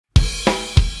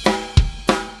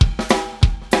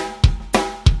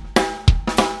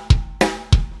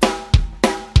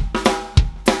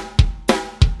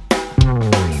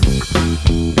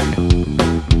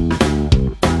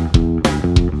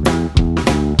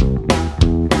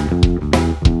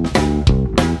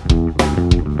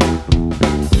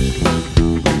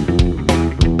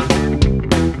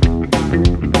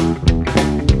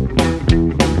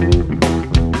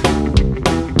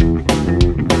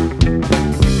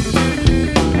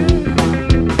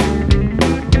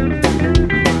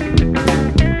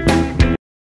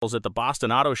models at the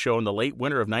Boston Auto Show in the late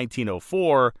winter of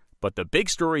 1904, but the big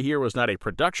story here was not a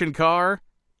production car,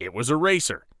 it was a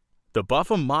racer. The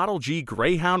Buffum Model G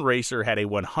Greyhound Racer had a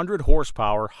 100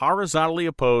 horsepower, horizontally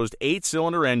opposed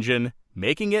 8-cylinder engine,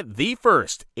 making it the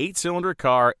first 8-cylinder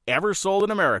car ever sold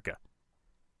in America.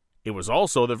 It was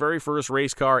also the very first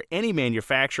race car any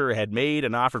manufacturer had made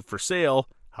and offered for sale,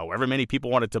 however many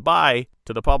people wanted to buy,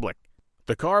 to the public.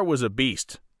 The car was a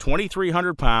beast,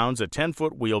 2,300 pounds, a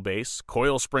 10-foot wheelbase,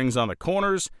 coil springs on the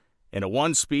corners, and a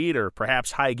 1-speed or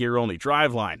perhaps high-gear-only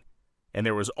driveline. And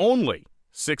there was only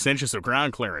 6 inches of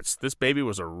ground clearance. This baby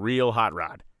was a real hot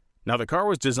rod. Now, the car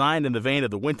was designed in the vein of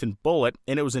the Winton Bullet,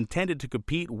 and it was intended to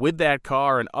compete with that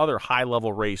car and other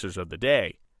high-level racers of the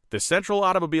day. The Central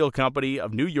Automobile Company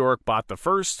of New York bought the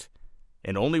first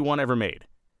and only one ever made.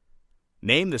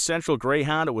 Named the Central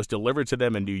Greyhound, it was delivered to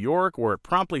them in New York, where it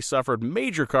promptly suffered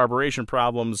major carburation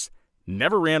problems,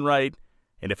 never ran right,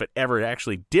 and if it ever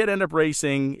actually did end up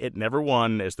racing, it never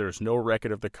won, as there's no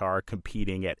record of the car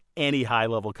competing at any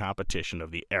high-level competition of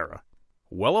the era.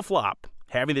 Well, a flop.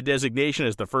 Having the designation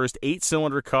as the first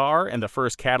 8-cylinder car and the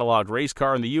first catalog race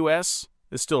car in the U.S.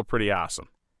 is still pretty awesome.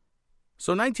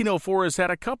 So 1904 has had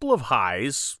a couple of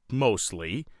highs,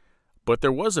 mostly, but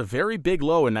there was a very big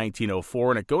low in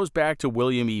 1904, and it goes back to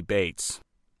William E. Bates.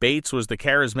 Bates was the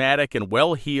charismatic and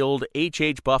well-heeled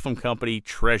H.H. Buffum Company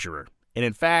treasurer, and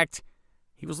in fact,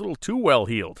 he was a little too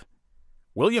well-heeled.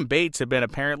 William Bates had been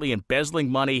apparently embezzling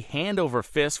money hand over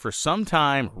fist for some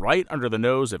time right under the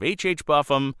nose of H.H.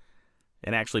 Buffum,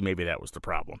 and actually maybe that was the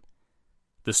problem.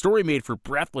 The story made for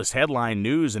breathless headline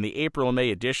news in the April and May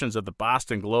editions of the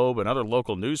Boston Globe and other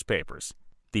local newspapers.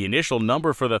 The initial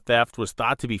number for the theft was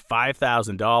thought to be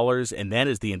 $5,000, and then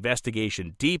as the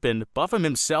investigation deepened, Buffum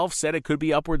himself said it could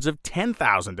be upwards of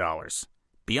 $10,000.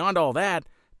 Beyond all that,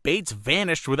 Bates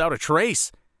vanished without a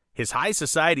trace. His high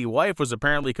society wife was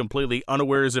apparently completely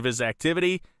unawares of his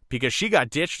activity because she got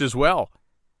ditched as well.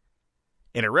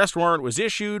 An arrest warrant was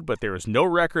issued, but there is no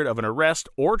record of an arrest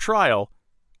or trial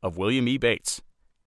of William E. Bates.